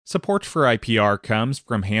Support for IPR comes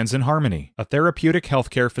from Hands in Harmony, a therapeutic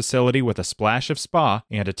healthcare facility with a splash of spa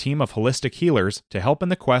and a team of holistic healers to help in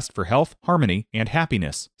the quest for health, harmony, and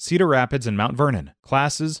happiness. Cedar Rapids and Mount Vernon.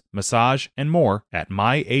 Classes, massage, and more at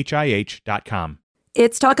myhih.com.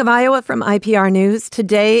 It's Talk of Iowa from IPR News.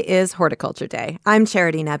 Today is Horticulture Day. I'm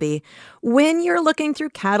Charity Nebbe. When you're looking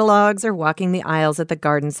through catalogs or walking the aisles at the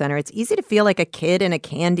garden center, it's easy to feel like a kid in a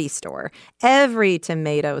candy store. Every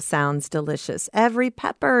tomato sounds delicious. Every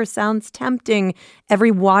pepper sounds tempting.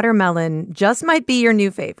 Every watermelon just might be your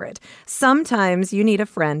new favorite. Sometimes you need a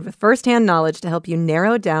friend with firsthand knowledge to help you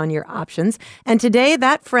narrow down your options. And today,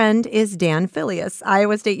 that friend is Dan Filius,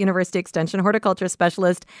 Iowa State University Extension horticulture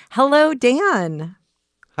specialist. Hello, Dan.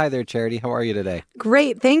 Hi there, Charity. How are you today?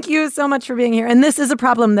 Great. Thank you so much for being here. And this is a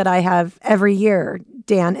problem that I have every year,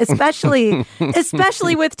 Dan, especially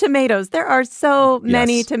with tomatoes. There are so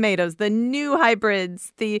many tomatoes, the new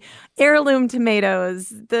hybrids, the heirloom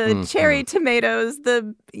tomatoes, the cherry tomatoes,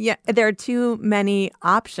 there are too many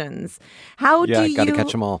options. How do you gotta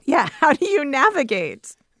catch them all. Yeah, how do you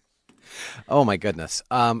navigate? Oh my goodness.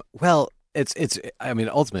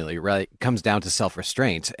 Ultimately, right, it comes down to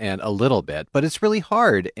self-restraint and a little bit, but it's really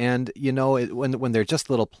hard. And, when they're just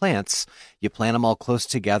little plants, you plant them all close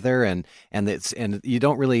together and you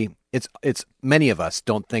don't really, it's many of us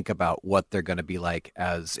don't think about what they're going to be like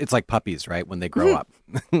it's like puppies, right? When they grow up.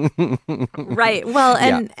 Right. Well,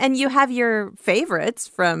 and you have your favorites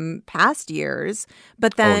from past years,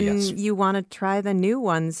 but then you want to try the new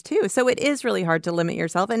ones too. So it is really hard to limit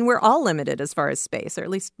yourself, and we're all limited as far as space, or at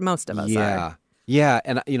least most of us are. Yeah,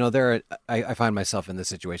 and I find myself in this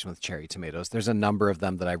situation with cherry tomatoes. There's a number of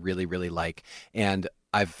them that I really, really like, and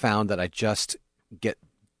I've found that I just get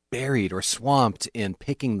buried or swamped in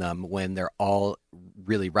picking them when they're all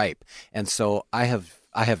really ripe. And so I have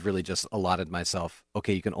really just allotted myself,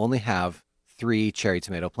 okay, you can only have 3 cherry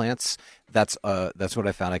tomato plants. That's what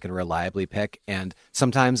I found I can reliably pick. And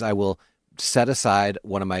sometimes I will set aside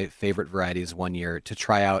one of my favorite varieties one year to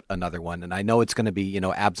try out another one. And I know it's going to be,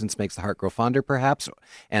 absence makes the heart grow fonder, perhaps.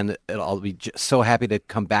 And I'll be so happy to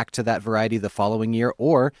come back to that variety the following year,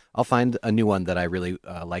 or I'll find a new one that I really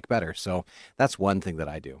like better. So that's one thing that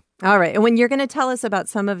I do. All right. And when you're going to tell us about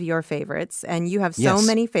some of your favorites, and you have so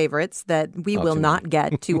many favorites that we will not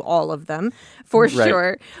get to all of them for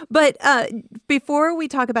sure. But before we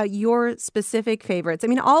talk about your specific favorites,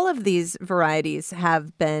 all of these varieties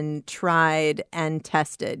have been tried and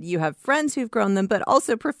tested. You have friends who've grown them, but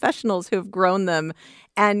also professionals who've grown them.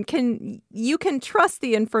 And you can trust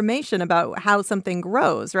the information about how something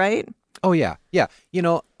grows, right? Oh, yeah. Yeah.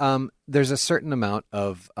 There's a certain amount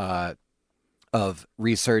of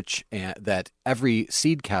research that every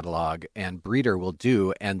seed catalog and breeder will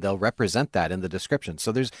do, and they'll represent that in the description.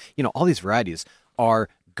 So there's, all these varieties are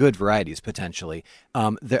good varieties potentially.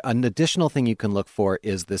 An additional thing you can look for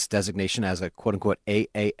is this designation as a quote unquote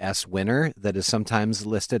AAS winner that is sometimes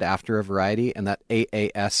listed after a variety, and that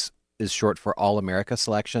AAS is short for All America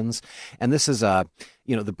Selections. And this is the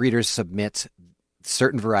breeders submit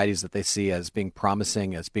certain varieties that they see as being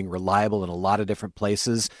promising, as being reliable in a lot of different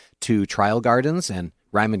places to trial gardens, and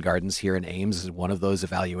Ryman Gardens here in Ames is one of those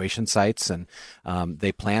evaluation sites. And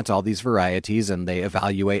they plant all these varieties and they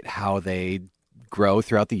evaluate how they grow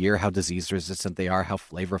throughout the year, how disease resistant they are, how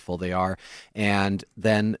flavorful they are. And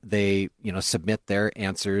then they, submit their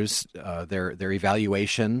answers, their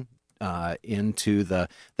evaluation into the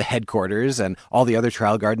headquarters, and all the other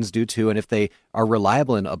trial gardens do too. And if they are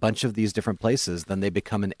reliable in a bunch of these different places, then they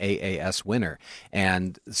become an AAS winner.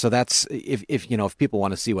 And so that's if people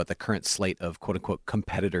want to see what the current slate of quote unquote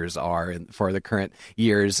competitors are for the current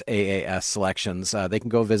year's AAS selections, they can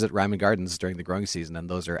go visit Ryman Gardens during the growing season, and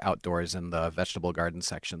those are outdoors in the vegetable garden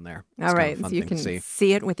section there. All right, so you can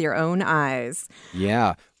see it with your own eyes.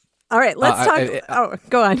 Yeah. All right, let's talk.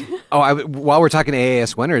 Go on. While we're talking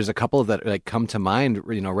AAS winners, a couple that come to mind,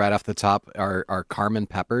 right off the top are Carmen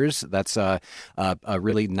peppers. That's a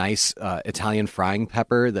really nice Italian frying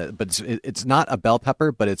pepper. But it's not a bell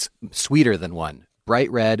pepper, but it's sweeter than one. Bright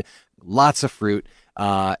red, lots of fruit.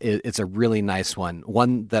 It's a really nice one.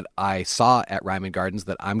 One that I saw at Ryman Gardens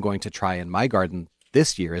that I'm going to try in my garden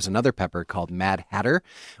this year is another pepper called Mad Hatter,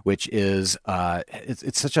 which is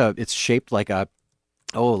it's shaped like a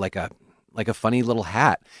funny little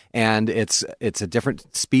hat, and it's a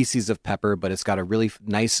different species of pepper, but it's got a really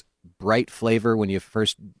nice bright flavor when you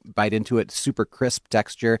first bite into it, super crisp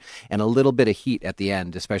texture, and a little bit of heat at the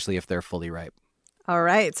end, especially if they're fully ripe. All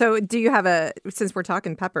right. So do you have since we're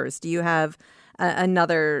talking peppers, do you have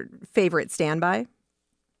another favorite standby?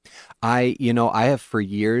 I have for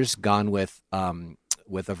years gone with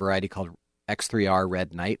a variety called X3R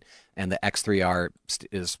Red Knight, and the X3R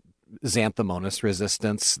is Xanthomonas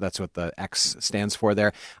resistance. That's what the X stands for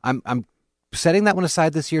there. I'm setting that one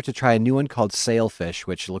aside this year to try a new one called Sailfish,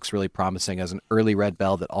 which looks really promising as an early red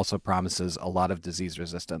bell that also promises a lot of disease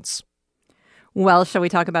resistance. Well, shall we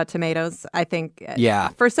talk about tomatoes? I think Yeah.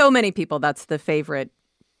 For so many people, that's the favorite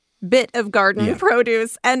bit of garden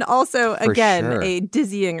produce. And also, again, sure. a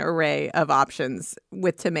dizzying array of options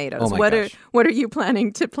with tomatoes. Oh my gosh. What are you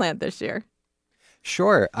planning to plant this year?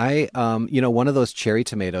 Sure. I, one of those cherry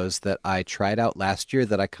tomatoes that I tried out last year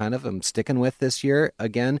that I kind of am sticking with this year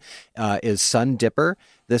again is Sun Dipper.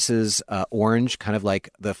 This is orange, kind of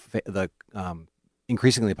like the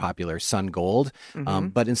increasingly popular Sun Gold,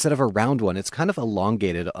 but instead of a round one, it's kind of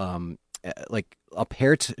elongated, like a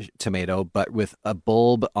pear tomato, but with a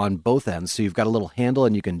bulb on both ends. So you've got a little handle,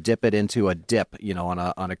 and you can dip it into a dip, on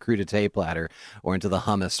a crudité platter or into the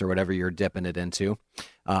hummus or whatever you're dipping it into.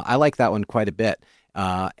 I like that one quite a bit.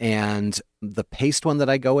 And the paste one that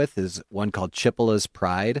I go with is one called Chipola's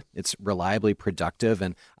Pride. It's reliably productive,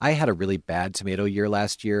 and I had a really bad tomato year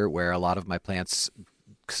last year where a lot of my plants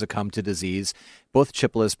succumbed to disease. Both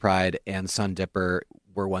Chipola's Pride and Sun Dipper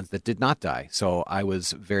were ones that did not die. So I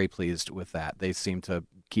was very pleased with that. They seem to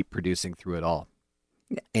keep producing through it all.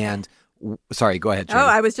 And sorry, go ahead, Jenny. Oh,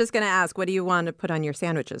 I was just going to ask, what do you want to put on your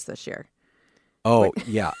sandwiches this year? Oh,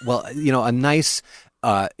 yeah. Well, a nice,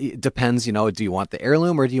 it depends, do you want the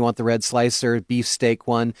heirloom or do you want the red slicer beefsteak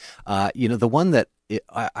one? The one that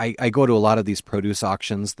I go to a lot of these produce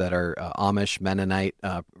auctions that are Amish Mennonite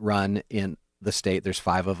run in the state. There's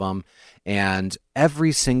 5 of them. And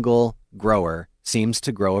every single grower seems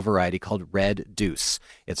to grow a variety called Red Deuce.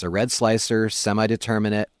 It's a red slicer,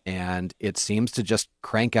 semi-determinate, and it seems to just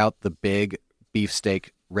crank out the big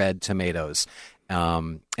beefsteak red tomatoes.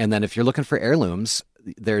 And then if you're looking for heirlooms,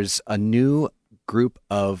 there's a new group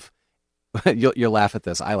of, you'll laugh at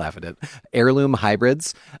this, I laugh at it, heirloom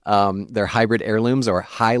hybrids. They're hybrid heirlooms or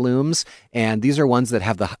highlooms, and these are ones that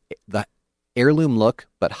have the heirloom look,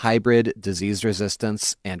 but hybrid disease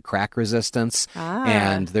resistance and crack resistance.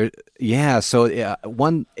 And so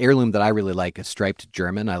one heirloom that I really like is striped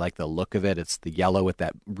German. I like the look of it. It's the yellow with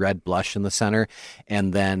that red blush in the center.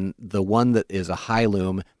 And then the one that is a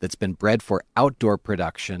highlooms that's been bred for outdoor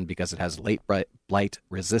production because it has late blight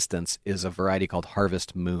resistance is a variety called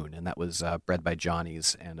Harvest Moon. And that was bred by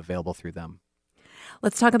Johnny's and available through them.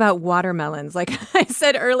 Let's talk about watermelons. Like I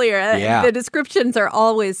said earlier, the descriptions are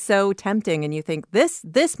always so tempting, and you think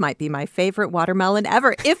this might be my favorite watermelon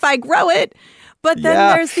ever if I grow it. But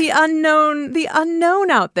then there's the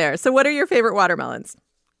unknown out there. So what are your favorite watermelons?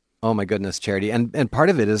 Oh my goodness, Charity. And part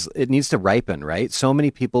of it is it needs to ripen, right? So many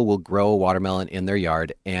people will grow a watermelon in their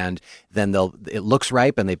yard and then it looks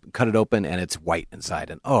ripe and they cut it open and it's white inside.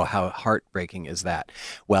 And oh, how heartbreaking is that?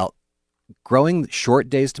 Well, growing short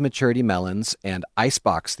days to maturity melons and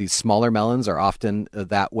icebox, these smaller melons are often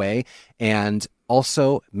that way. And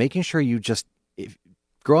also making sure you just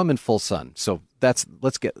grow them in full sun. So let's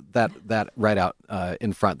get that right out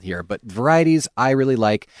in front here. But varieties I really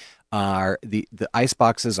like are the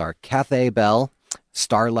iceboxes are Cathay Bell,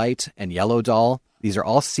 Starlight, and Yellow Doll. These are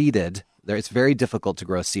all seeded. It's very difficult to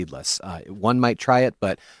grow seedless. One might try it,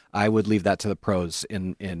 but I would leave that to the pros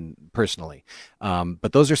in personally.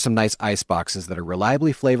 But those are some nice ice boxes that are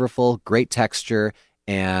reliably flavorful, great texture,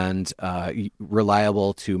 and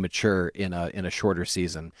reliable to mature in a shorter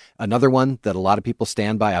season. Another one that a lot of people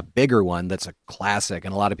stand by, a bigger one that's a classic,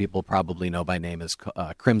 and a lot of people probably know by name, is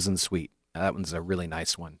Crimson Sweet. That one's a really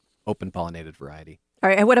nice one, open pollinated variety. All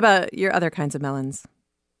right, and what about your other kinds of melons?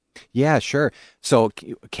 Yeah, sure. So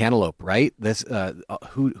cantaloupe, right? This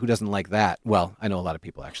who doesn't like that? Well, I know a lot of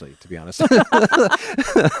people actually, to be honest.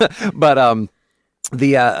 But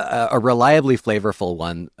a reliably flavorful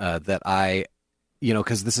one that I,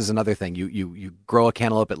 because this is another thing. You grow a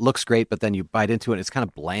cantaloupe, it looks great, but then you bite into it, it's kind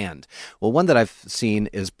of bland. Well, one that I've seen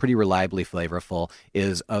is pretty reliably flavorful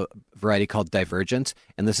is a variety called Divergent,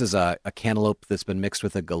 and this is a cantaloupe that's been mixed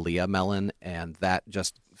with a Gallia melon, and that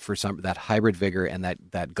just for that hybrid vigor and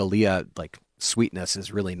that Gallia like sweetness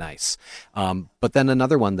is really nice. But then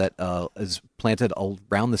another one that is planted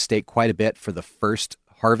around the state quite a bit for the first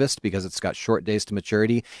harvest because it's got short days to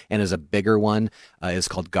maturity and is a bigger one is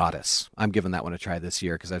called Goddess. I'm giving that one a try this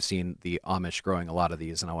year because I've seen the Amish growing a lot of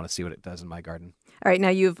these and I want to see what it does in my garden. All right, now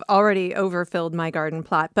you've already overfilled my garden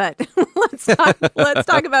plot, but let's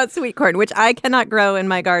talk about sweet corn, which I cannot grow in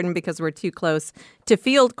my garden because we're too close to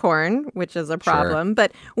field corn, which is a problem. Sure.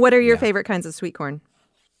 But what are your favorite kinds of sweet corn?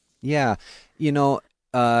 Yeah,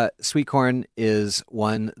 sweet corn is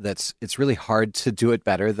one it's really hard to do it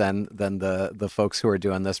better than the folks who are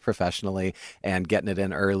doing this professionally and getting it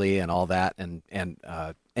in early and all that. And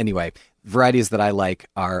anyway, varieties that I like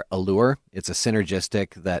are Allure. It's a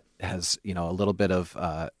synergistic that has, a little bit of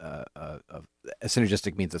a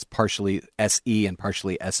synergistic means it's partially SE and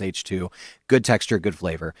partially SH2. Good texture, good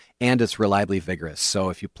flavor, and it's reliably vigorous. So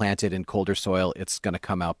if you plant it in colder soil, it's going to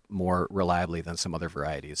come out more reliably than some other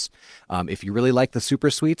varieties. If you really like the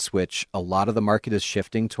super sweets, which a lot of the market is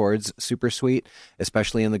shifting towards super sweet,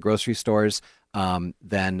 especially in the grocery stores,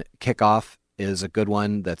 then Kickoff is a good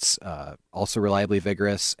one that's also reliably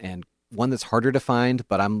vigorous, and one that's harder to find,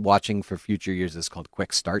 but I'm watching for future years, is called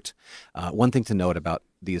Quick Start. One thing to note about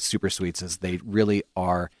these super sweets is they really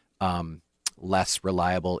are less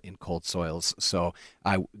reliable in cold soils, so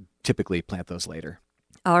I typically plant those later.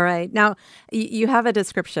 All right. Now, you have a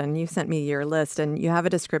description. You sent me your list, and you have a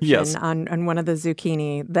description Yes. on one of the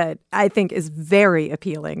zucchini that I think is very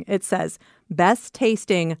appealing. It says, best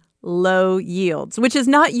tasting low yields, which is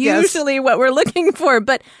not usually what we're looking for,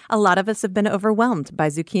 but a lot of us have been overwhelmed by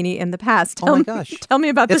zucchini in the past. Oh my gosh. Tell me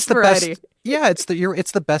about this variety. Best, yeah, it's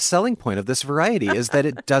the best selling point of this variety is that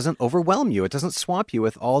it doesn't overwhelm you. It doesn't swamp you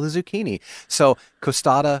with all the zucchini. So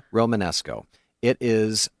Costata Romanesco. It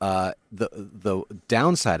is the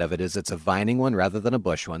downside of it is it's a vining one rather than a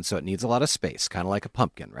bush one, so it needs a lot of space, kind of like a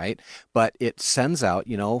pumpkin, right? But it sends out,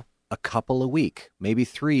 a couple a week, maybe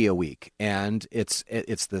 3 a week, and it's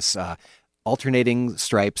this alternating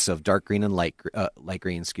stripes of dark green and light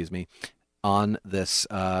green, on this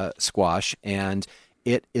squash, and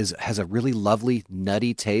it has a really lovely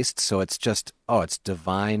nutty taste. So it's just it's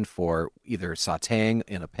divine for either sautéing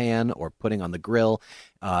in a pan or putting on the grill.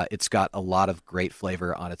 It's got a lot of great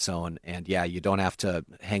flavor on its own, and yeah, you don't have to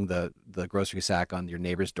hang the grocery sack on your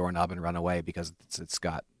neighbor's doorknob and run away because it's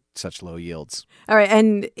got such low yields. All right.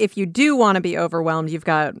 And if you do want to be overwhelmed, you've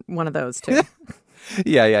got one of those too.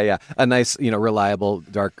 Yeah. A nice, reliable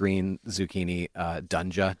dark green zucchini,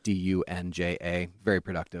 Dunja, Dunja. Very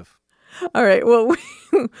productive. All right. Well,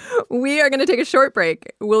 we are going to take a short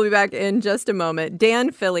break. We'll be back in just a moment.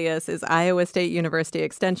 Dan Filius is Iowa State University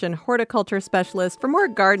Extension horticulture specialist. For more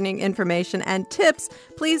gardening information and tips,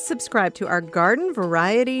 please subscribe to our garden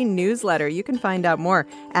variety newsletter. You can find out more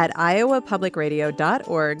at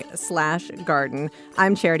iowapublicradio.org/garden.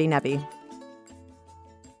 I'm Charity Nebbe.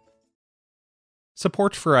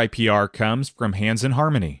 Support for IPR comes from Hands in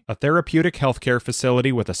Harmony, a therapeutic healthcare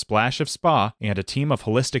facility with a splash of spa and a team of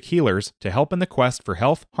holistic healers to help in the quest for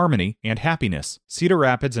health, harmony, and happiness. Cedar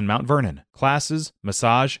Rapids and Mount Vernon. Classes,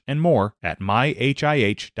 massage, and more at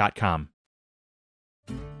myhih.com.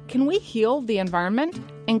 Can we heal the environment?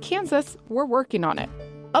 In Kansas, we're working on it.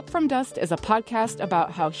 Up From Dust is a podcast about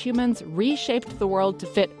how humans reshaped the world to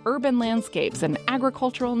fit urban landscapes and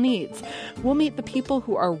agricultural needs. We'll meet the people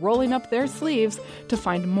who are rolling up their sleeves to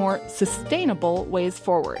find more sustainable ways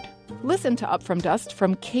forward. Listen to Up From Dust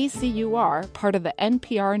from KCUR, part of the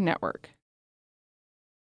NPR network.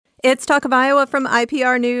 It's Talk of Iowa from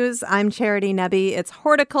IPR News. I'm Charity Nebbe. It's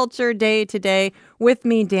Horticulture Day today. With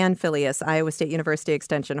me, Dan Filius, Iowa State University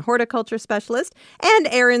Extension horticulture specialist. And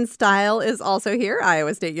Aaron Stile is also here,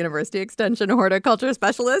 Iowa State University Extension horticulture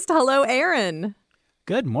specialist. Hello, Aaron.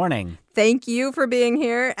 Good morning. Thank you for being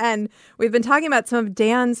here. And we've been talking about some of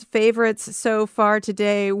Dan's favorites so far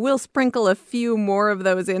today. We'll sprinkle a few more of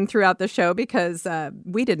those in throughout the show because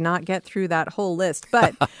we did not get through that whole list,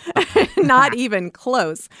 but not even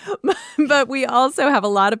close. But we also have a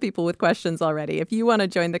lot of people with questions already. If you want to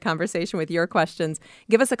join the conversation with your questions,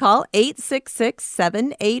 give us a call,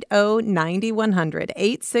 866-780-9100,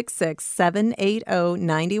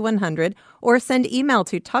 866-780-9100, or send email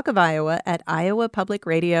to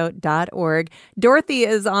talkofiowa@iowapublicradio.org. Dorothy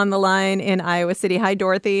is on the line in Iowa City. Hi,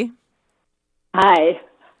 Dorothy. Hi.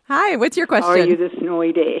 Hi, what's your question? How are you this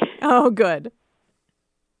snowy day? Oh, good.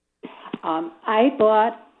 I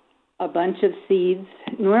bought a bunch of seeds.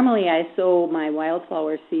 Normally I sow my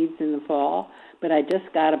wildflower seeds in the fall, but I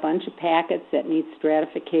just got a bunch of packets that need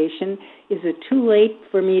stratification. Is it too late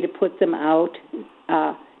for me to put them out,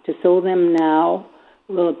 to sow them now?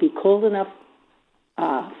 Will it be cold enough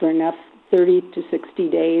for enough 30 to 60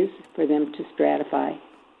 days for them to stratify?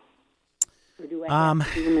 Or do I have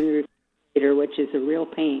to do them in the refrigerator, which is a real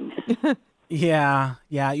pain? Yeah.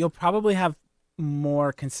 You'll probably have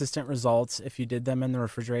more consistent results if you did them in the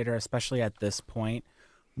refrigerator, especially at this point.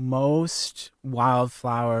 Most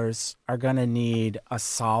wildflowers are going to need a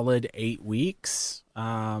solid 8 weeks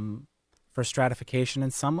for stratification,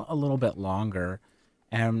 and some a little bit longer.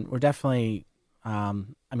 And we're definitely I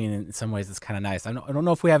mean, in some ways, it's kind of nice. I don't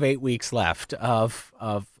know if we have 8 weeks left of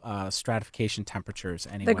stratification temperatures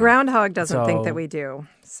anyway. The groundhog doesn't think that we do.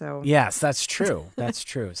 So yes, that's true. That's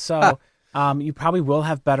true. So you probably will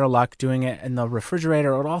have better luck doing it in the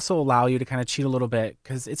refrigerator. It would also allow you to kind of cheat a little bit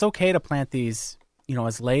because it's okay to plant these,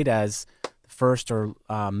 as late as the first or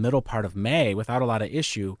middle part of May without a lot of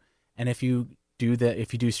issue. And if you do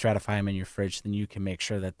stratify them in your fridge, then you can make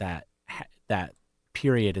sure that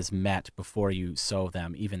period is met before you sow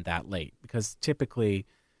them even that late, because typically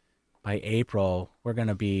by April we're going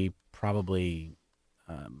to be probably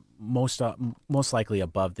most likely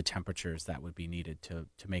above the temperatures that would be needed to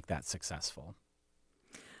make that successful.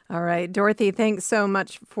 All right, Dorothy, thanks so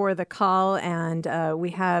much for the call. And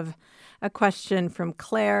we have a question from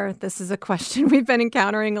Claire. This is a question we've been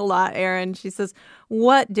encountering a lot, Aaron. She says,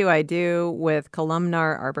 what do I do with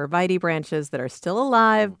columnar arborvitae branches that are still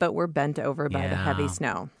alive but were bent over by the heavy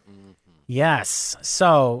snow? Yes.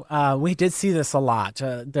 So we did see this a lot.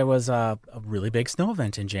 There was a really big snow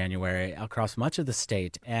event in January across much of the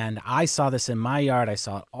state. And I saw this in my yard. I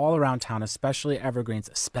saw it all around town, especially evergreens,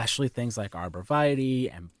 especially things like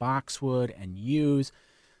arborvitae and boxwood and yews.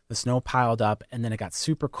 The snow piled up and then it got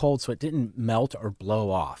super cold, so it didn't melt or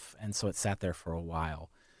blow off. And so it sat there for a while.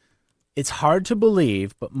 It's hard to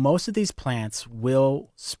believe, but most of these plants will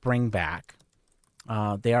spring back.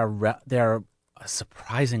 They are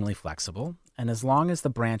surprisingly flexible, and as long as the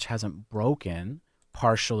branch hasn't broken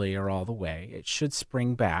partially or all the way, it should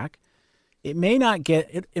spring back. It may not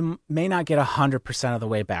get 100% of the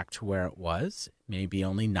way back to where it was, maybe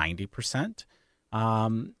only 90%.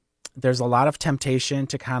 There's a lot of temptation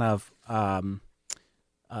to kind of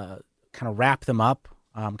wrap them up,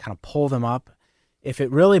 kind of pull them up. If it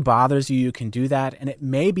really bothers you, you can do that, and it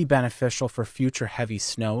may be beneficial for future heavy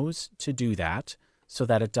snows to do that, so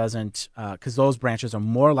that it doesn't, because those branches are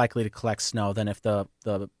more likely to collect snow than if the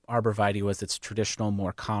arborvitae was its traditional,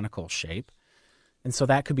 more conical shape. And so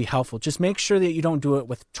that could be helpful. Just make sure that you don't do it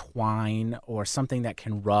with twine or something that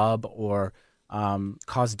can rub or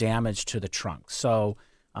cause damage to the trunk. So,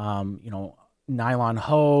 nylon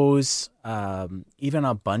hose, even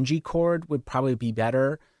a bungee cord would probably be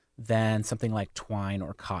better than something like twine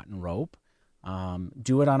or cotton rope.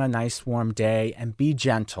 Do it on a nice warm day and be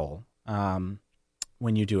gentle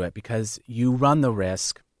when you do it, because you run the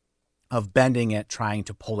risk of bending it, trying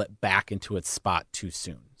to pull it back into its spot too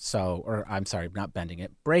soon. So, or I'm sorry, not bending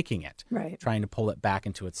it, breaking it, right? Trying to pull it back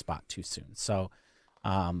into its spot too soon. So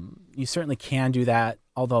you certainly can do that,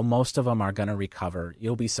 although most of them are going to recover.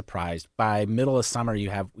 You'll be surprised. By middle of summer, you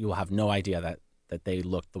will have no idea that they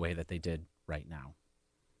look the way that they did right now.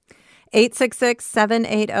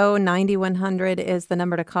 866-780-9100 is the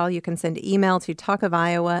number to call. You can send email to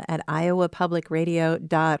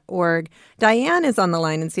talkofiowa@iowapublicradio.org. Diane is on the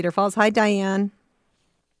line in Cedar Falls. Hi, Diane.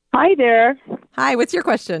 Hi there. Hi, what's your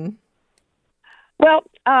question? Well,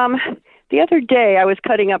 the other day I was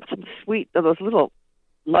cutting up some those little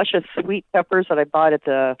luscious sweet peppers that I bought at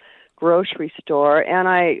the grocery store, and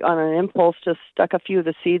I, on an impulse, just stuck a few of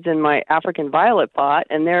the seeds in my African violet pot,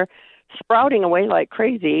 and they're sprouting away like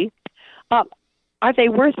crazy. Are they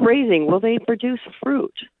worth raising? Will they produce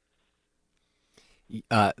fruit?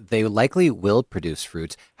 They likely will produce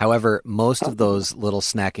fruit. However, most of those little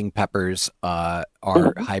snacking peppers are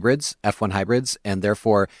hybrids, F1 hybrids, and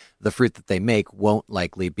therefore the fruit that they make won't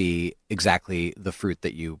likely be exactly the fruit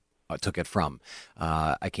that you took it from.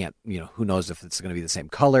 I can't, who knows if it's going to be the same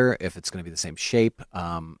color, if it's going to be the same shape.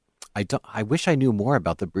 I wish I knew more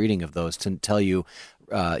about the breeding of those to tell you,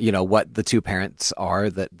 what the two parents are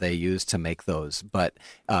that they use to make those. But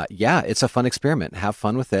it's a fun experiment. Have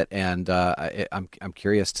fun with it, and I'm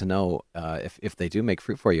curious to know if they do make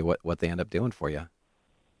fruit for you, what they end up doing for you.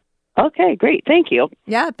 Okay, great. Thank you.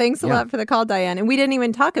 Yeah, thanks a lot for the call, Diane. And we didn't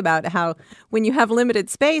even talk about how when you have limited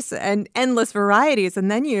space and endless varieties, and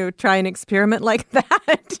then you try an experiment like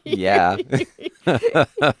that. Yeah.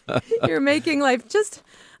 You're making life just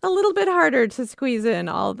a little bit harder to squeeze in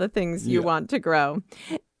all the things you want to grow.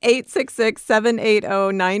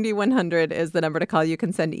 866-780-9100 is the number to call. You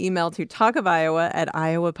can send email to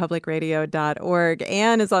talkofiowa@iowapublicradio.org.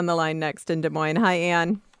 Anne is on the line next in Des Moines. Hi,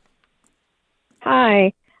 Anne.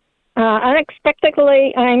 Hi.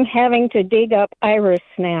 Unexpectedly, I'm having to dig up iris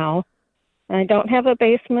now. I don't have a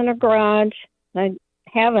basement or garage. I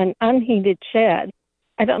have an unheated shed.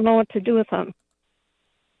 I don't know what to do with them.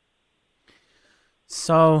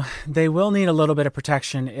 So they will need a little bit of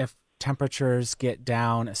protection if temperatures get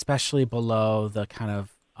down, especially below the kind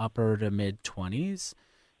of upper to mid 20s,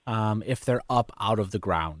 if they're up out of the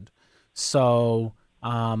ground. So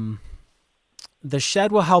The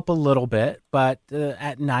shed will help a little bit, but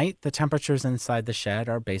at night, the temperatures inside the shed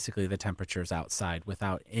are basically the temperatures outside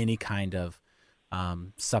without any kind of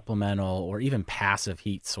supplemental or even passive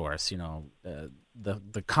heat source.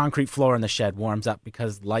 The concrete floor in the shed warms up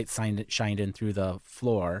because light shined in through the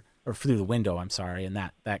floor or through the window, I'm sorry, and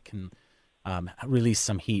that can release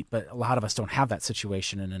some heat. But a lot of us don't have that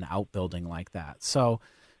situation in an outbuilding like that. So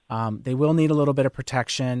they will need a little bit of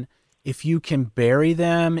protection. If you can bury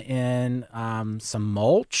them in some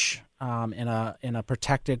mulch in a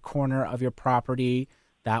protected corner of your property,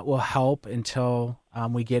 that will help until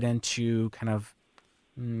we get into kind of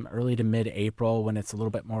early to mid-April when it's a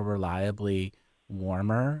little bit more reliably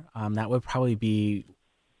warmer. That would probably be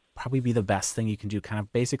the best thing you can do. Kind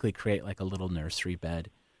of basically create like a little nursery bed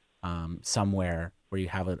somewhere where you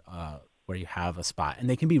have a spot, and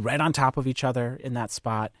they can be right on top of each other in that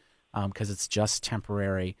spot because it's just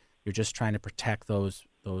temporary. You're just trying to protect those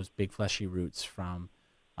big fleshy roots from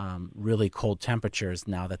really cold temperatures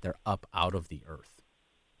now that they're up out of the earth.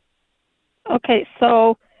 Okay,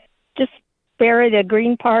 so just bury the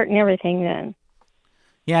green part and everything then.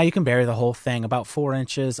 Yeah, you can bury the whole thing. About 4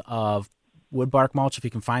 inches of wood bark mulch, if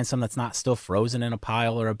you can find some that's not still frozen in a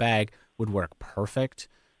pile or a bag, would work perfect.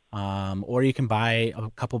 Or you can buy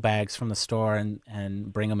a couple bags from the store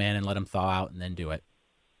and bring them in and let them thaw out and then do it.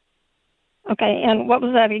 Okay, and what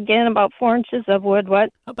was that again? About 4 inches of wood,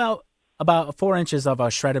 what? About 4 inches of a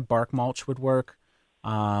shredded bark mulch would work.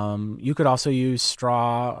 You could also use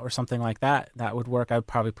straw or something like that. That would work. I would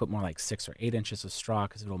probably put more like 6 or 8 inches of straw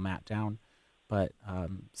because it'll mat down. But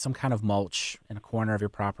some kind of mulch in a corner of your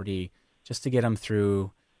property just to get them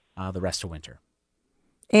through the rest of winter.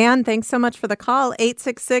 Anne, thanks so much for the call.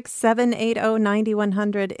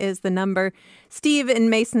 866-780-9100 is the number. Steve in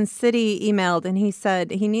Mason City emailed, and he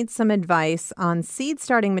said he needs some advice on seed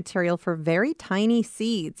starting material for very tiny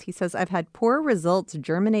seeds. He says, I've had poor results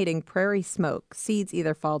germinating prairie smoke. Seeds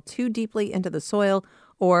either fall too deeply into the soil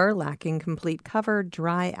or, lacking complete cover,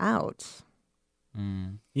 dry out.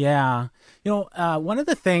 Yeah. One of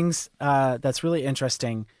the things that's really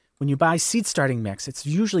interesting, when you buy seed starting mix, it's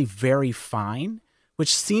usually very fine,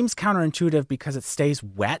 which seems counterintuitive because it stays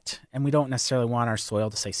wet, and we don't necessarily want our soil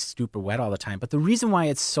to stay super wet all the time. But the reason why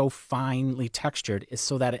it's so finely textured is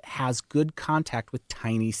so that it has good contact with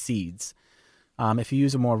tiny seeds. If you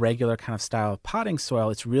use a more regular kind of style of potting soil,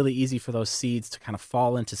 it's really easy for those seeds to kind of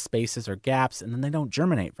fall into spaces or gaps, and then they don't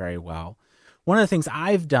germinate very well. One of the things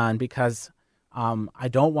I've done, because I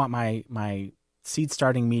don't want my seed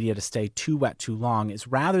starting media to stay too wet too long, is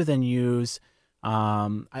rather than use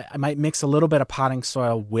I might mix a little bit of potting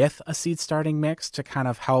soil with a seed starting mix to kind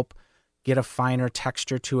of help get a finer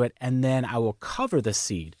texture to it, and then I will cover the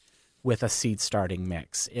seed with a seed starting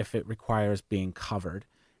mix if it requires being covered,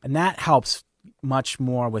 and that helps much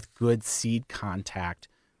more with good seed contact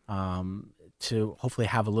to hopefully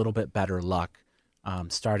have a little bit better luck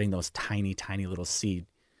starting those tiny little seed.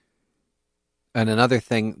 And another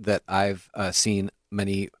thing that I've seen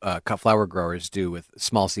many cut flower growers do with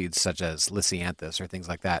small seeds such as Lysianthus or things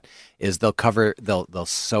like that is they'll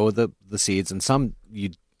sow the seeds, and some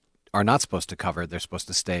you are not supposed to cover. They're supposed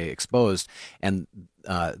to stay exposed, and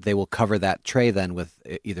they will cover that tray then with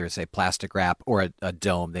either, say, plastic wrap or a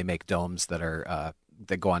dome. They make domes that are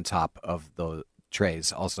that go on top of the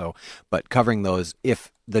trays also, but covering those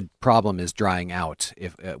if the problem is drying out.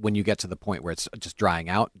 If when you get to the point where it's just drying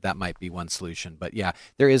out, that might be one solution. But yeah,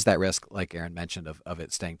 there is that risk, like Aaron mentioned, of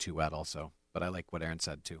it staying too wet also. But I like what Aaron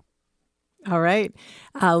said too. All right.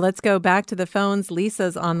 Let's go back to the phones.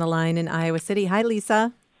 Lisa's on the line in Iowa City. Hi,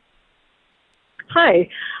 Lisa. Hi.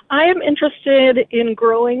 I am interested in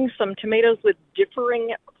growing some tomatoes with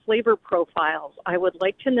differing flavor profiles. I would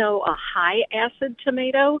like to know a high acid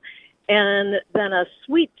tomato and then a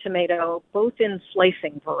sweet tomato, both in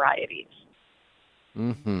slicing varieties.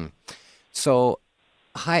 Mm-hmm. So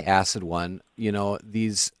high acid one,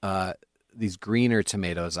 these greener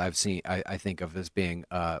tomatoes I've seen, I think of as being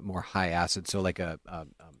more high acid. So like a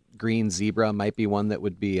green zebra might be one that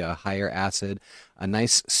would be a higher acid. A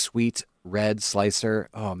nice sweet red slicer.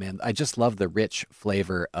 Oh man, I just love the rich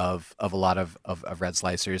flavor of a lot of red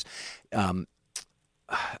slicers.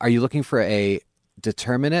 Are you looking for a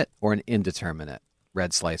determinate or an indeterminate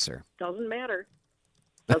red slicer? Doesn't matter.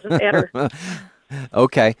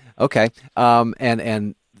 Okay.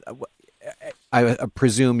 And I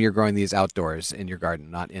presume you're growing these outdoors in your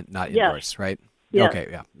garden, not indoors, yes. Right? Yes. Okay,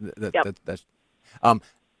 yeah. Yep. That's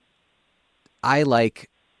I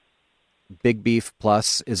like Big Beef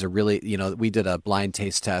Plus is a really, we did a blind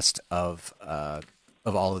taste test of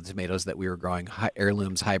all of the tomatoes that we were growing,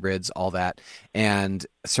 heirlooms, hybrids, all that. And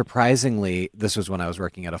surprisingly, this was when I was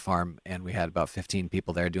working at a farm, and we had about 15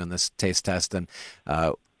 people there doing this taste test, and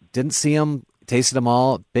didn't see them. Tasted them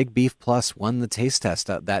all. Big Beef Plus won the taste test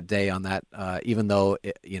that day on that, even though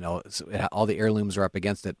all the heirlooms are up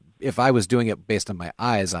against it. If I was doing it based on my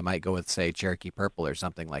eyes, I might go with, say, Cherokee Purple or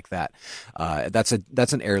something like that. That's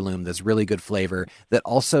an heirloom that's really good flavor that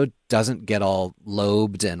also doesn't get all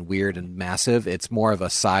lobed and weird and massive. It's more of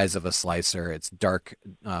a size of a slicer. It's darker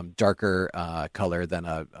color than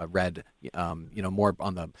a red, more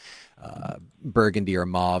on the burgundy or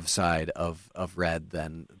mauve side of red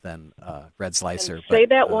than red slicer. And say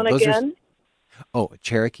that one again.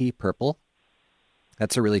 Cherokee Purple.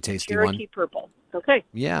 That's a really tasty one. Cherokee Purple. Okay.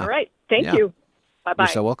 Yeah. All right. Thank you. Bye-bye. You're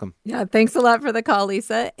so welcome. Yeah, thanks a lot for the call,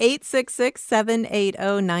 Lisa.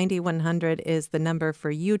 866-780-9100 is the number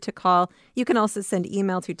for you to call. You can also send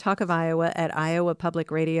email to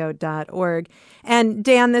talkofiowa@iowapublicradio.org. And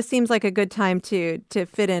Dan, this seems like a good time to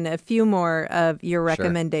fit in a few more of your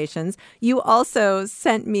recommendations. Sure. You also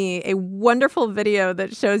sent me a wonderful video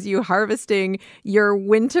that shows you harvesting your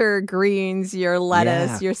winter greens, your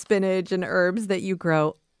lettuce, your spinach, and herbs that you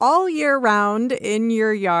grow all year round in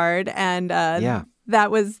your yard. And that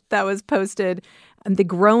was posted in the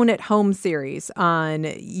Grown at Home series on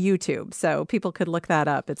YouTube. So people could look that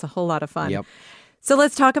up. It's a whole lot of fun. Yep. So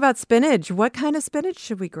let's talk about spinach. What kind of spinach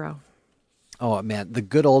should we grow? Oh, man, the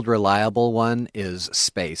good old reliable one is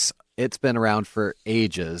Space. It's been around for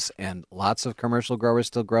ages, and lots of commercial growers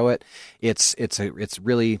still grow it. It's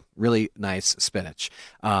really, really nice spinach.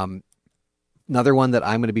 Another one that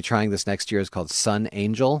I'm going to be trying this next year is called Sun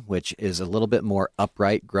Angel, which is a little bit more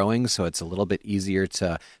upright growing, so it's a little bit easier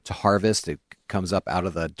to harvest. It comes up out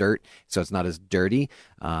of the dirt, so it's not as dirty.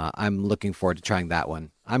 I'm looking forward to trying that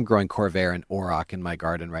one. I'm growing Corvair and Auroch in my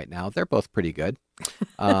garden right now. They're both pretty good.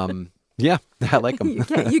 Yeah, I like them.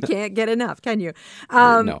 You can't get enough, can you?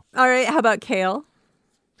 No. All right, how about kale?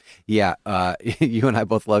 Yeah, you and I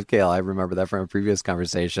both love kale. I remember that from a previous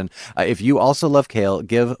conversation. If you also love kale,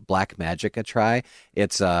 give Black Magic a try.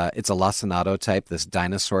 It's a lacinato type, this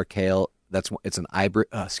dinosaur kale. It's a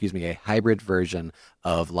hybrid version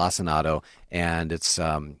of lacinato, and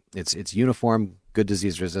it's uniform, good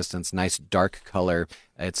disease resistance, nice dark color.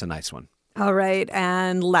 It's a nice one. All right,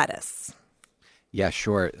 and lettuce. Yeah,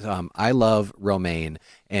 sure. I love romaine,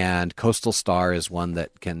 and Coastal Star is one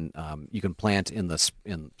that you can plant in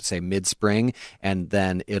say mid-spring, and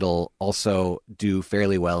then it'll also do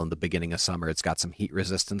fairly well in the beginning of summer. It's got some heat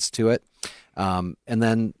resistance to it, and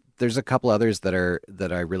then there's a couple others that I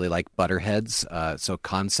really like. Butterheads. So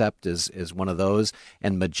Concept is one of those,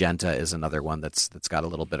 and Magenta is another one that's got a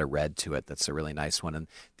little bit of red to it. That's a really nice one. And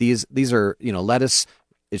these are lettuce.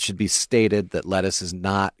 It should be stated that lettuce is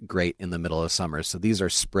not great in the middle of summer. So these are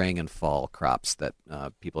spring and fall crops that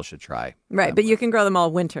people should try. Right, but you can grow them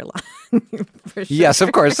all winter long. For sure. Yes,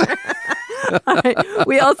 of course. All right.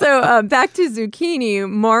 We also, back to zucchini,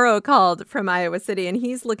 Mauro called from Iowa City, and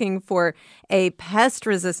he's looking for a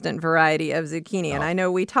pest-resistant variety of zucchini. And I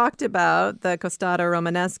know we talked about the Costata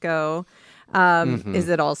Romanesco. Is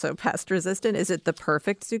it also pest-resistant? Is it the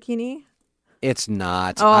perfect zucchini? It's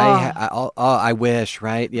not. Oh. I wish,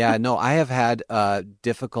 right? Yeah, no, I have had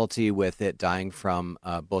difficulty with it dying from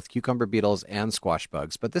both cucumber beetles and squash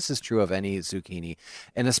bugs, but this is true of any zucchini.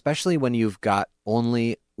 And especially when you've got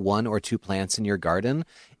only one or two plants in your garden,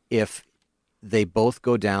 if they both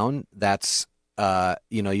go down, that's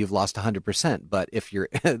you've lost 100%. But if you're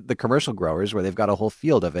the commercial growers where they've got a whole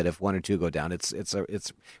field of it, if one or two go down, it's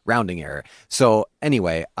rounding error. So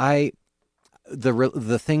anyway,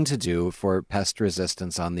 the thing to do for pest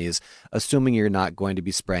resistance on these, assuming you're not going to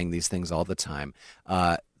be spraying these things all the time,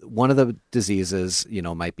 one of the diseases,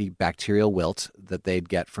 might be bacterial wilt that they'd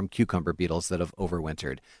get from cucumber beetles that have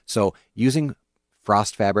overwintered. So using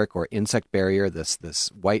frost fabric or insect barrier,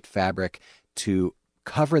 this white fabric, to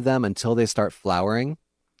cover them until they start flowering,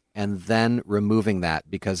 and then removing that,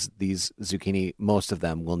 because these zucchini, most of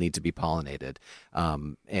them will need to be pollinated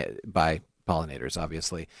by pollinators,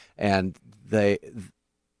 obviously, and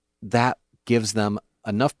that gives them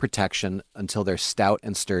enough protection until they're stout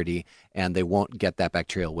and sturdy, and they won't get that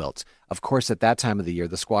bacterial wilt. Of course, at that time of the year,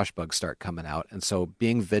 the squash bugs start coming out, and so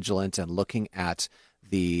being vigilant and looking at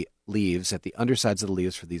the leaves, at the undersides of the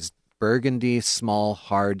leaves for these burgundy, small,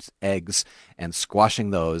 hard eggs, and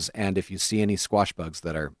squashing those. And if you see any squash bugs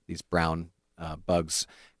that are these brown bugs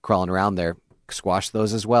crawling around there, squash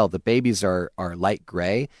those as well. The babies are light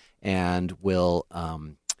gray and will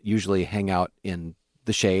usually hang out in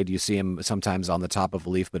the shade. You see them sometimes on the top of a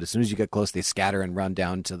leaf, but as soon as you get close, they scatter and run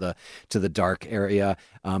down to the dark area.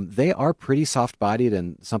 They are pretty soft-bodied,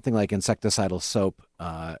 and something like insecticidal soap,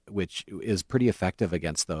 which is pretty effective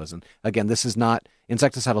against those. And again,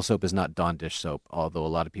 insecticidal soap is not Dawn dish soap, although a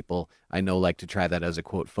lot of people I know like to try that as a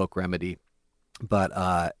quote folk remedy. But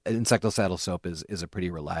insecticidal soap is a pretty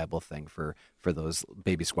reliable thing for those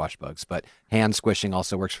baby squash bugs. But hand squishing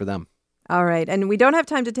also works for them. All right. And we don't have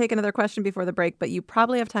time to take another question before the break, but you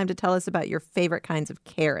probably have time to tell us about your favorite kinds of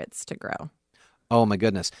carrots to grow. Oh, my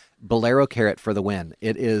goodness. Bolero carrot for the win.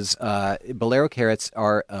 It is, Bolero carrots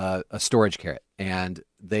are a storage carrot, and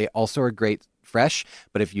they also are great fresh,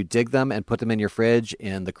 but if you dig them and put them in your fridge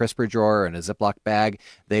in the crisper drawer or in a Ziploc bag,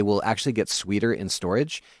 they will actually get sweeter in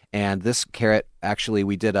storage. And this carrot, actually,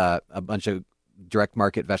 we did a bunch of direct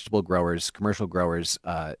market vegetable growers, commercial growers,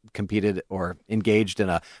 competed or engaged in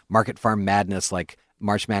a market farm madness like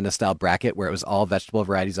March Madness style bracket where it was all vegetable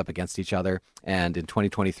varieties up against each other. And in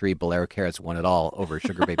 2023, Bolero carrots won it all over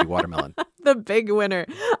Sugar Baby Watermelon. The big winner.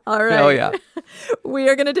 All right. Oh, yeah. We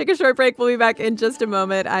are going to take a short break. We'll be back in just a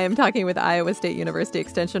moment. I am talking with Iowa State University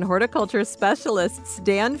Extension horticulture specialists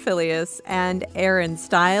Dan Filius and Aaron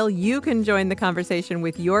Stile. You can join the conversation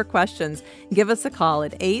with your questions. Give us a call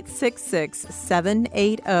at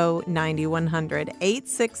 866-780-9100,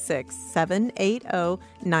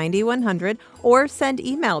 866-780-9100, or send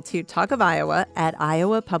email to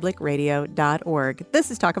talkofiowa@iowapublicradio.org.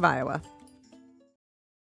 This is Talk of Iowa.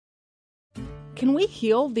 Can we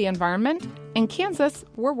heal the environment? In Kansas,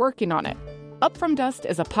 we're working on it. Up From Dust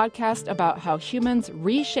is a podcast about how humans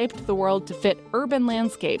reshaped the world to fit urban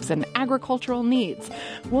landscapes and agricultural needs.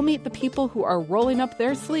 We'll meet the people who are rolling up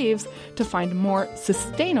their sleeves to find more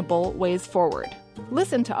sustainable ways forward.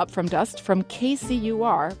 Listen to Up From Dust from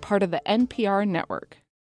KCUR, part of the NPR network.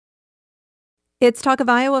 It's Talk of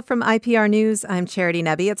Iowa from IPR News. I'm Charity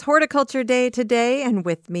Nebbe. It's Horticulture Day today, and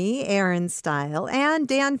with me, Aaron Stile and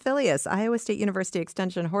Dan Filius, Iowa State University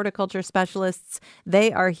Extension horticulture specialists.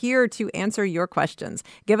 They are here to answer your questions.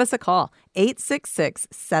 Give us a call,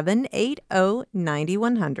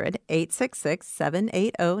 866-780-9100,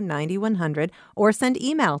 866-780-9100, or send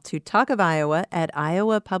email to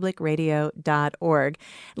talkofiowa@iowapublicradio.org.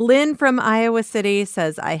 Lynn from Iowa City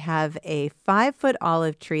says, I have a 5-foot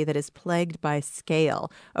olive tree that is plagued by scale.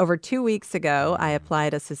 Over 2 weeks ago, I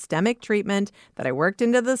applied a systemic treatment that I worked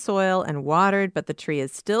into the soil and watered, but the tree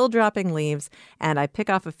is still dropping leaves, and I pick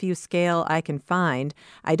off a few scale I can find.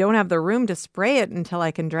 I don't have the room to spray it until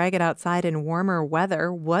I can drag it outside in warmer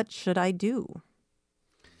weather. What should I do?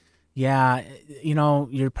 Yeah,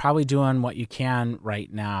 you're probably doing what you can right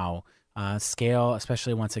now. Scale,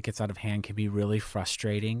 especially once it gets out of hand, can be really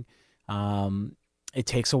frustrating. It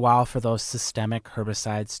takes a while for those systemic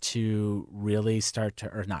herbicides to really start to,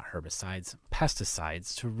 or not herbicides,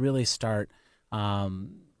 pesticides to really start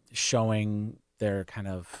showing their kind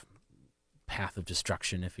of path of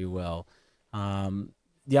destruction, if you will.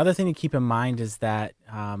 The other thing to keep in mind is that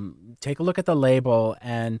take a look at the label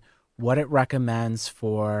and what it recommends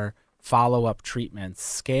for follow-up treatments.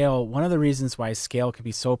 Scale, one of the reasons why scale can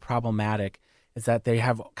be so problematic is that they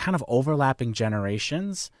have kind of overlapping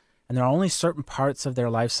generations, and there are only certain parts of their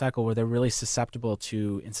life cycle where they're really susceptible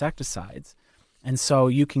to insecticides. And so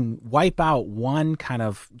you can wipe out one kind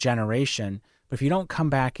of generation, but if you don't come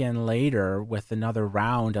back in later with another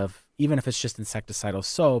round of, even if it's just insecticidal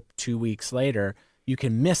soap, 2 weeks later, you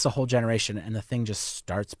can miss a whole generation and the thing just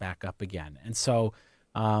starts back up again. And so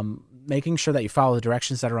making sure that you follow the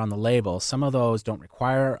directions that are on the label. Some of those don't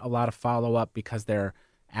require a lot of follow-up because they're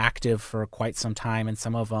active for quite some time, and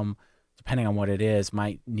some of them, depending on what it is,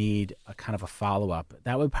 might need a kind of a follow-up.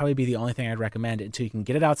 That would probably be the only thing I'd recommend until you can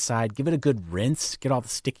get it outside, give it a good rinse, get all the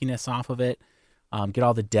stickiness off of it, get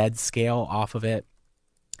all the dead scale off of it,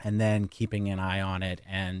 and then keeping an eye on it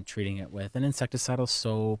and treating it with an insecticidal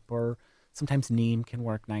soap, or sometimes neem can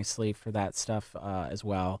work nicely for that stuff as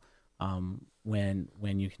well,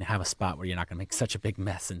 when you can have a spot where you're not going to make such a big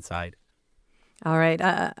mess inside. All right.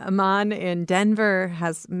 Aman in Denver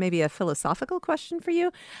has maybe a philosophical question for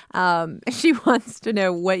you. She wants to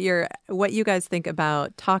know what you guys think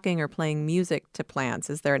about talking or playing music to plants.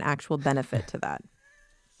 Is there an actual benefit to that?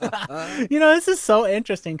 This is so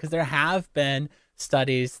interesting because there have been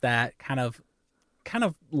studies that kind of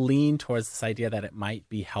lean towards this idea that it might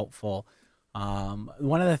be helpful.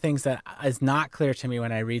 One of the things that is not clear to me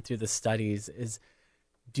when I read through the studies is,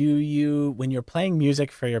 when you're playing music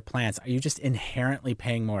for your plants, are you just inherently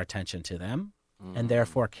paying more attention to them and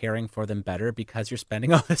therefore caring for them better because you're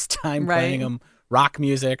spending all this time playing them rock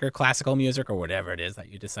music or classical music or whatever it is that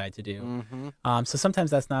you decide to do? So sometimes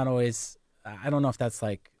that's not always, I don't know if that's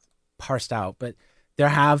like parsed out, but There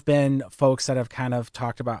have been folks that have kind of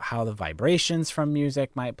talked about how the vibrations from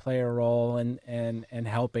music might play a role in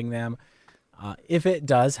helping them. If it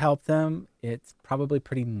does help them, it's probably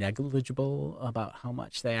pretty negligible about how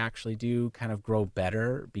much they actually do kind of grow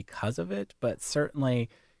better because of it. But certainly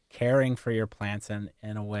caring for your plants in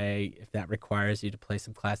a way, if that requires you to play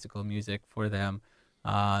some classical music for them,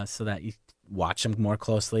 so that you watch them more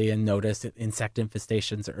closely and notice insect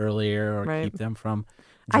infestations earlier, or Right. keep them from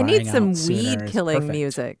I drying need some out sooner weed is killing perfect.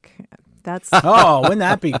 music. That's Oh, wouldn't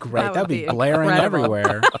that be great? That would That'd be be blaring incredible.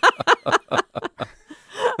 everywhere.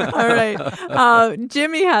 all right.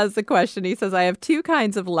 Jimmy has the question. He says, I have two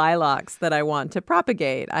kinds of lilacs that I want to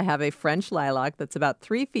propagate. I have a French lilac that's about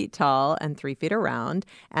 3 feet tall and 3 feet around,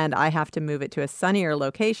 and I have to move it to a sunnier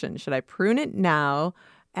location. Should I prune it now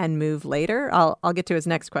and move later? I'll get to his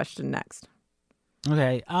next question next.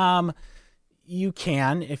 Okay. You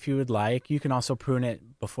can, if you would like. You can also prune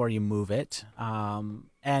it before you move it.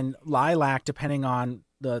 And lilac, depending on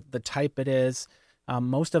the type it is,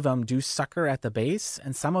 most of them do sucker at the base,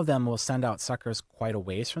 and some of them will send out suckers quite a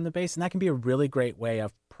ways from the base, and that can be a really great way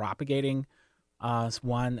of propagating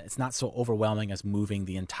one. It's not so overwhelming as moving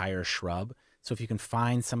the entire shrub. So if you can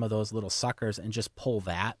find some of those little suckers and just pull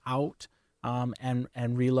that out,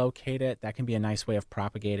 and relocate it, that can be a nice way of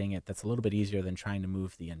propagating it. That's a little bit easier than trying to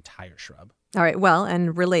move the entire shrub. All right. Well,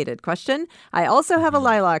 and related question. I also have a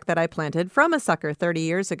lilac that I planted from a sucker 30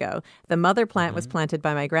 years ago. The mother plant was planted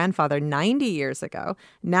by my grandfather 90 years ago.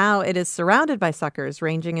 Now it is surrounded by suckers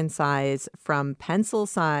ranging in size from pencil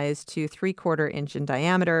size to 3/4 inch in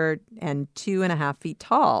diameter and 2.5 feet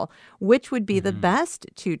tall. Which would be the best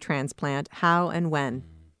to transplant? How and when?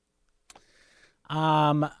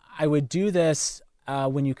 I would do this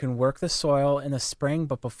when you can work the soil in the spring,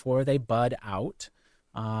 but before they bud out.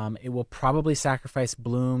 It will probably sacrifice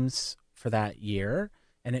blooms for that year,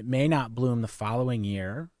 and it may not bloom the following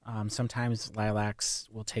year. Sometimes lilacs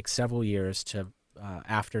will take several years to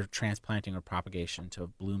after transplanting or propagation to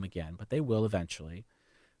bloom again, but they will eventually.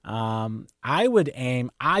 I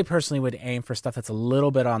personally would aim for stuff that's a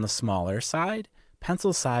little bit on the smaller side.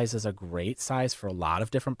 Pencil size is a great size for a lot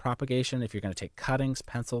of different propagation. If you're going to take cuttings,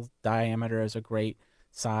 pencil diameter is a great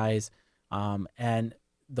size. And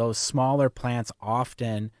those smaller plants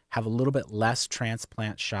often have a little bit less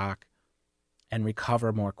transplant shock and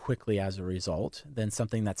recover more quickly as a result than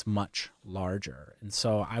something that's much larger. And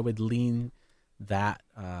so I would lean that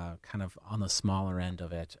kind of on the smaller end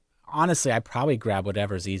of it. Honestly, I'd probably grab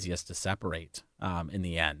whatever's easiest to separate in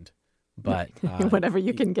the end. But Whatever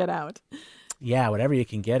you can get out. Yeah, whatever you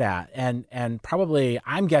can get at. And probably,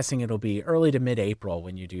 I'm guessing it'll be early to mid-April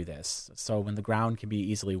when you do this. So when the ground can be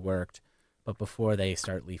easily worked, but before they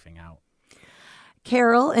start leafing out.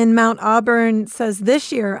 Carol in Mount Auburn says,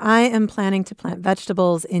 this year I am planning to plant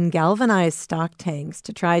vegetables in galvanized stock tanks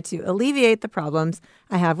to try to alleviate the problems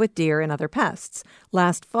I have with deer and other pests.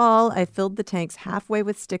 Last fall, I filled the tanks halfway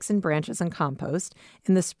with sticks and branches and compost.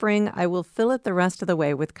 In the spring, I will fill it the rest of the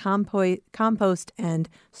way with compost and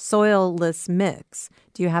soilless mix.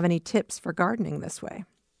 Do you have any tips for gardening this way?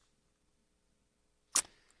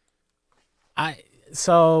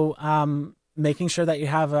 Making sure that you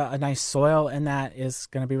have a nice soil in that is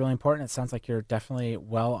going to be really important. It sounds like you're definitely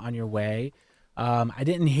well on your way. I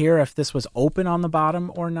didn't hear if this was open on the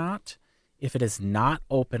bottom or not. If it is not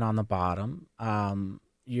open on the bottom,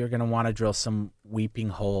 you're going to want to drill some weeping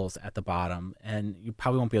holes at the bottom. And you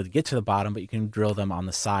probably won't be able to get to the bottom, but you can drill them on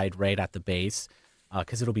the side right at the base,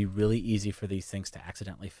 because it'll be really easy for these things to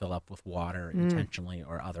accidentally fill up with water intentionally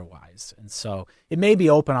or otherwise. And so it may be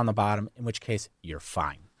open on the bottom, in which case you're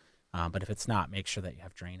fine. But if it's not, make sure that you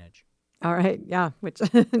have drainage. All right. Yeah, which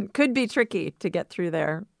could be tricky to get through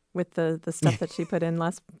there with the stuff that she put in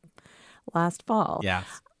last fall. Yes.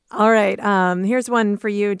 All right. Here's one for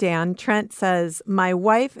you, Dan. Trent says, my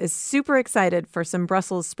wife is super excited for some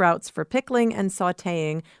Brussels sprouts for pickling and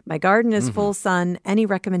sautéing. My garden is full sun. Any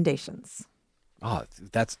recommendations? Oh,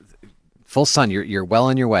 that's full sun. You're well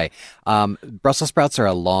on your way. Brussels sprouts are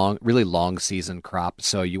a really long season crop,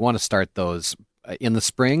 so you want to start those in the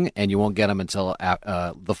spring, and you won't get them until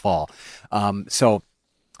the fall. So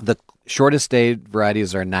the shortest day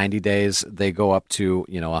varieties are 90 days. They go up to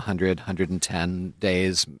 100, 110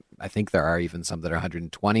 days. I think there are even some that are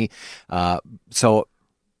 120. So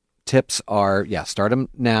tips are, start them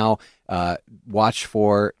now. Watch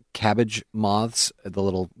for cabbage moths, the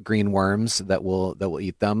little green worms that will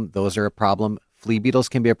eat them. Those are a problem. Flea beetles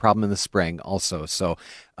can be a problem in the spring also. So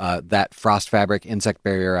that frost fabric insect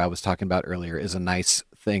barrier I was talking about earlier is a nice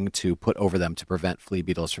thing to put over them to prevent flea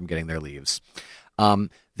beetles from getting their leaves.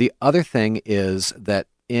 The other thing is that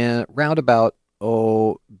in round about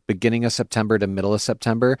beginning of September to middle of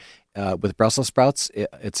September. With Brussels sprouts,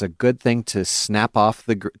 it's a good thing to snap off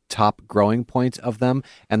the top growing point of them,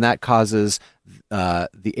 and that causes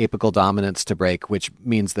the apical dominance to break, which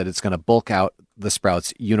means that it's going to bulk out the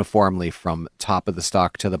sprouts uniformly from top of the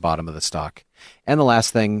stalk to the bottom of the stalk. And the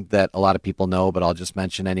last thing that a lot of people know, but I'll just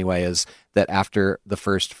mention anyway, is that after the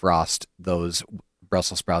first frost, those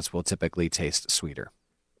Brussels sprouts will typically taste sweeter.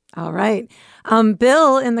 All right.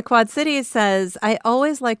 Bill in the Quad Cities says, I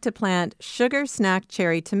always like to plant sugar snack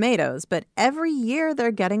cherry tomatoes, but every year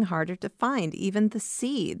they're getting harder to find, even the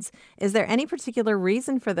seeds. Is there any particular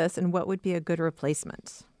reason for this, and what would be a good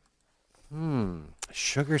replacement?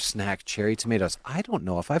 Sugar snack cherry tomatoes. I don't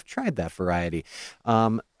know if I've tried that variety.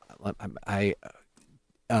 So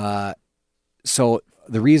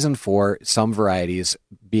the reason for some varieties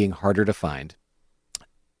being harder to find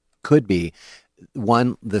could be,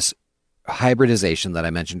 one, this hybridization that I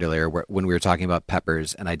mentioned earlier, when we were talking about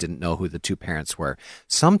peppers and I didn't know who the two parents were.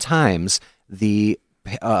 Sometimes the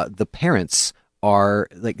parents are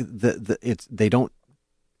like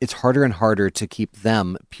it's harder and harder to keep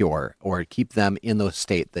them pure or keep them in the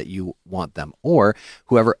state that you want them, or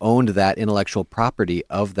whoever owned that intellectual property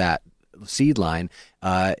of that seed line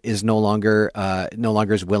is no longer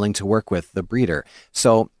is willing to work with the breeder.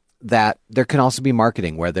 So that there can also be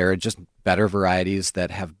marketing where there are just better varieties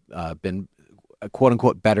that have been quote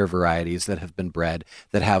unquote better varieties that have been bred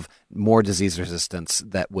that have more disease resistance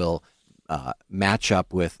that will match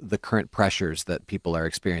up with the current pressures that people are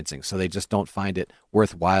experiencing. So they just don't find it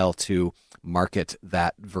worthwhile to market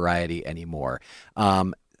that variety anymore.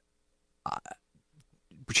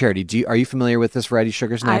 Charity, are you familiar with this variety,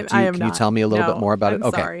 sugar snack? Can you tell me a little bit more about it?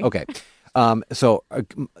 Sorry. Okay. So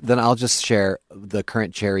then I'll just share the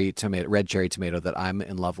current red cherry tomato that I'm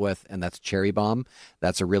in love with, and that's Cherry Bomb.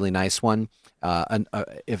 That's a really nice one.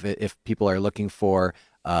 If people are looking for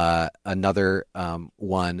another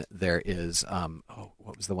one, there is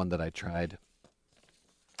what was the one that I tried?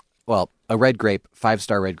 Well, a red grape,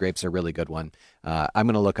 5-star red grape's a really good one. I'm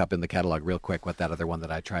going to look up in the catalog real quick what that other one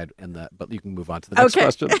that I tried but you can move on to the next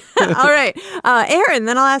question. All right. Aaron,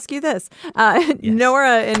 then I'll ask you this. Yes.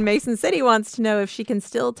 Nora in Mason City wants to know if she can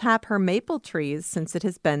still tap her maple trees since it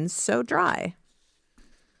has been so dry.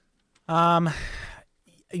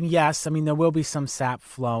 Yes. I mean, there will be some sap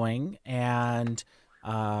flowing, and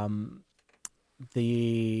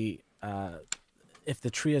if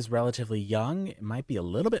the tree is relatively young, it might be a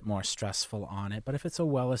little bit more stressful on it. But if it's a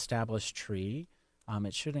well-established tree,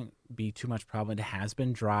 it shouldn't be too much problem. It has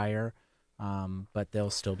been drier, but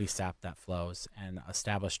there'll still be sap that flows, and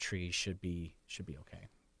established trees should be okay.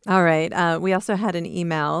 All right. We also had an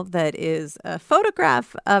email that is a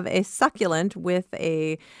photograph of a succulent with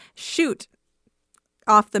a shoot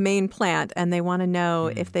off the main plant, and they want to know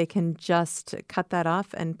if they can just cut that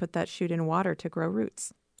off and put that shoot in water to grow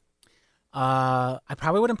roots. I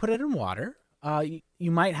probably wouldn't put it in water.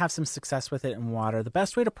 You might have some success with it in water. The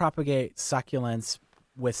best way to propagate succulents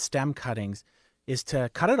with stem cuttings is to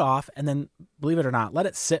cut it off and then, believe it or not, let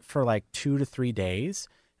it sit for like 2 to 3 days.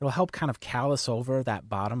 It'll help kind of callus over that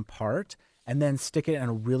bottom part, and then stick it in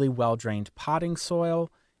a really well-drained potting soil,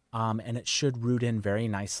 and it should root in very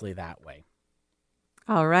nicely that way.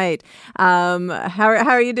 All right. How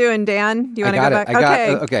are you doing, Dan? Do you want to go back?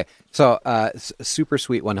 Okay. So Super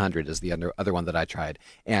Sweet 100 is the other one that I tried.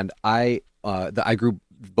 And I grew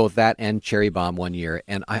both that and Cherry Bomb one year,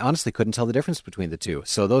 and I honestly couldn't tell the difference between the two.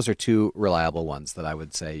 So those are two reliable ones that I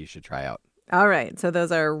would say you should try out. All right. So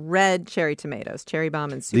those are red cherry tomatoes, Cherry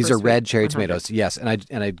Bomb and Super Sweet. These are red cherry 100. tomatoes, yes. And I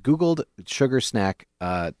Googled sugar snack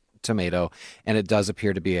tomato, and it does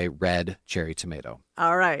appear to be a red cherry tomato.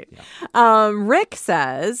 All right. Yeah. Rick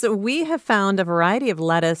says, we have found a variety of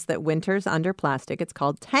lettuce that winters under plastic. It's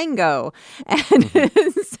called Tango. And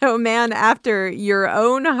so, man, after your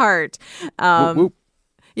own heart. Whoop, whoop.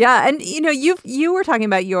 Yeah. And, you were talking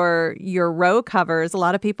about your row covers. A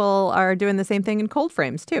lot of people are doing the same thing in cold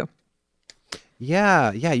frames, too.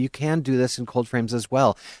 Yeah, you can do this in cold frames as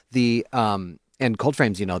well. And cold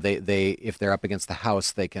frames, they if they're up against the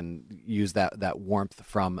house, they can use that warmth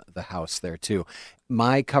from the house there too.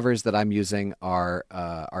 My covers that I'm using are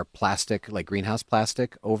plastic, like greenhouse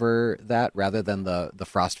plastic over that, rather than the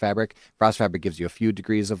frost fabric. Frost fabric gives you a few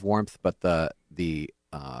degrees of warmth, but the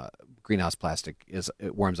greenhouse plastic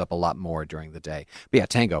it warms up a lot more during the day. But yeah,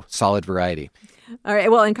 Tango, solid variety. All right.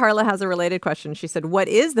 Well, and Carla has a related question. She said, what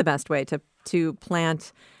is the best way to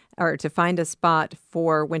plant or to find a spot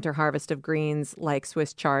for winter harvest of greens like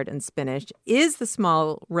Swiss chard and spinach? Is the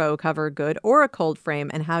small row cover good, or a cold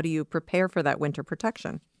frame? And how do you prepare for that winter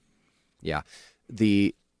protection? Yeah.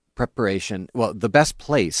 The preparation. Well, the best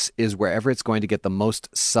place is wherever it's going to get the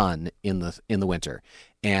most sun in the winter.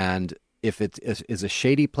 And if it is a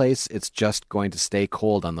shady place, it's just going to stay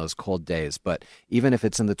cold on those cold days. But even if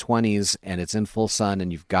it's in the 20s and it's in full sun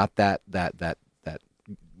and you've got that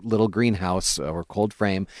little greenhouse or cold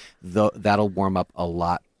frame, that'll warm up a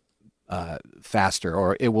lot faster,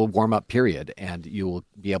 or it will warm up, period, and you will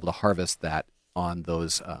be able to harvest that on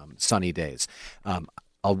those sunny days.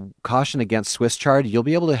 I'll caution against Swiss chard. You'll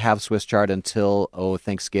be able to have Swiss chard until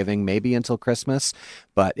Thanksgiving, maybe until Christmas,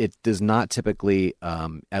 but it does not typically,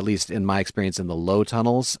 at least in my experience, in the low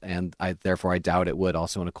tunnels, and therefore I doubt it would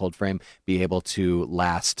also in a cold frame, be able to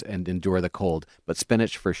last and endure the cold. But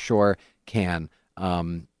spinach for sure can.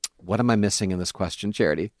 What am I missing in this question,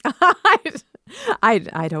 Charity?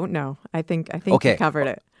 I don't know. I think Okay. you covered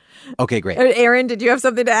it. Okay, great. Aaron, did you have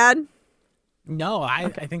something to add? No, I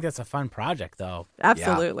think that's a fun project, though.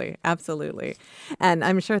 Absolutely. Absolutely. And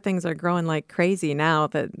I'm sure things are growing like crazy now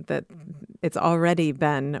that it's already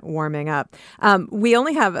been warming up. We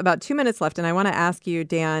only have about 2 minutes left, and I want to ask you,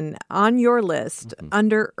 Dan, on your list,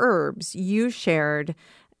 under herbs, you shared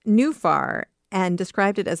nufar and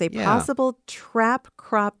described it as a possible trap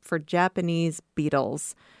crop for Japanese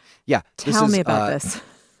beetles. Yeah. Tell me about this.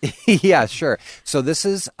 Yeah, sure. So this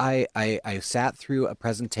is, I sat through a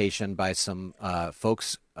presentation by some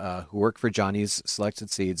folks who work for Johnny's Selected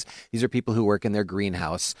Seeds. These are people who work in their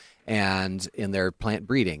greenhouse and in their plant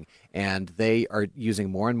breeding, and they are using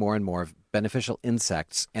more and more and more of beneficial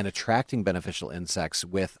insects and attracting beneficial insects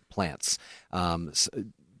with plants.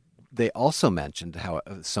 They also mentioned how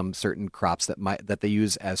some certain crops that they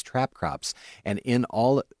use as trap crops, and in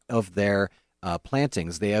all of their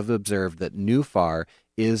plantings, they have observed that nufar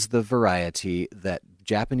is the variety that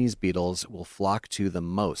Japanese beetles will flock to the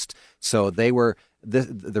most. So they were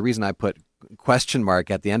the reason I put question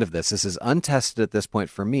mark at the end of this is untested at this point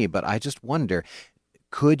for me, but I just wonder,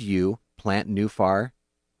 could you plant nufar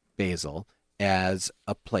basil as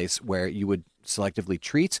a place where you would selectively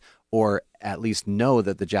treat, or at least know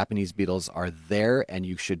that the Japanese beetles are there and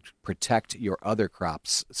you should protect your other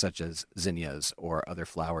crops such as zinnias or other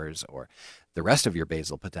flowers or the rest of your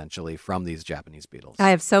basil potentially from these Japanese beetles? I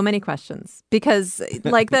have so many questions because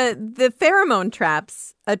like the pheromone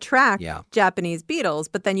traps attract Japanese beetles,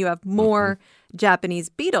 but then you have more Japanese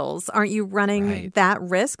beetles. Aren't you running that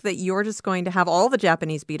risk that you're just going to have all the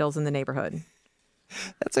Japanese beetles in the neighborhood?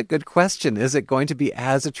 That's a good question. Is it going to be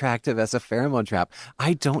as attractive as a pheromone trap?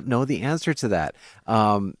 I don't know the answer to that.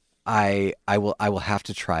 I will have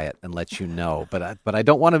to try it and let you know. But I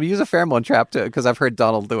don't want to use a pheromone trap because I've heard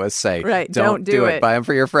Donald Lewis say, don't do it. Buy them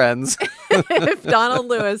for your friends. If Donald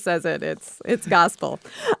Lewis says it, it's gospel.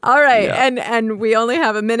 All right. Yeah. And we only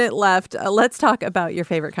have a minute left. Let's talk about your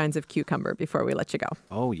favorite kinds of cucumber before we let you go.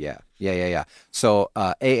 Oh, yeah. Yeah. So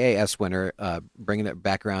AAS winner, bringing it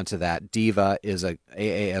back around to that, Diva is a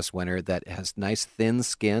AAS winner that has nice thin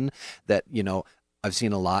skin that, I've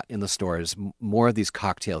seen a lot in the stores, more of these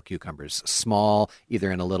cocktail cucumbers, small,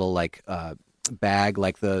 either in a little bag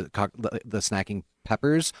like the snacking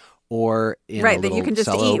peppers, or in a little that you can just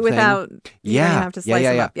cello eat without you have to slice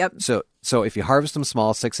them up. Yep. So if you harvest them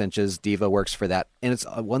small, 6 inches, Diva works for that. And it's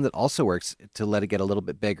one that also works to let it get a little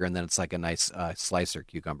bit bigger, and then it's like a nice slicer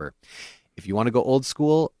cucumber. If you want to go old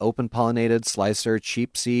school, open pollinated slicer,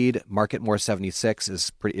 cheap seed, Marketmore 76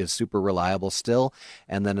 is super reliable still.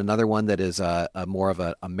 And then another one that is a more of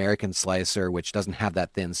an American slicer, which doesn't have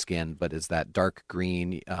that thin skin, but is that dark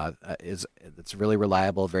green. It's really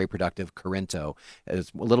reliable, very productive. Corinto is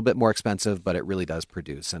a little bit more expensive, but it really does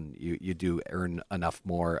produce, and you do earn enough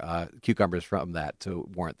more cucumbers from that to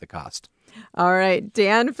warrant the cost. All right,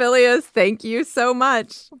 Dan Filius, thank you so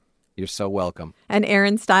much. You're so welcome. And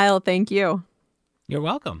Aaron Stile, thank you. You're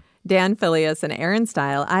welcome. Dan Filius and Aaron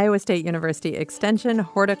Stile, Iowa State University Extension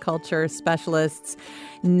horticulture specialists.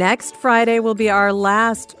 Next Friday will be our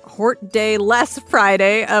last Hort Day Less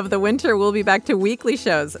Friday of the winter. We'll be back to weekly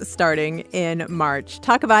shows starting in March.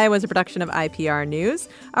 Talk of Iowa is a production of IPR News.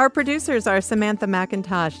 Our producers are Samantha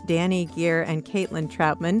McIntosh, Danny Gear, and Caitlin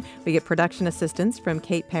Troutman. We get production assistance from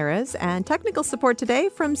Kate Perez and technical support today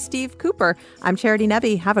from Steve Cooper. I'm Charity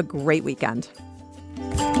Nebbe. Have a great weekend.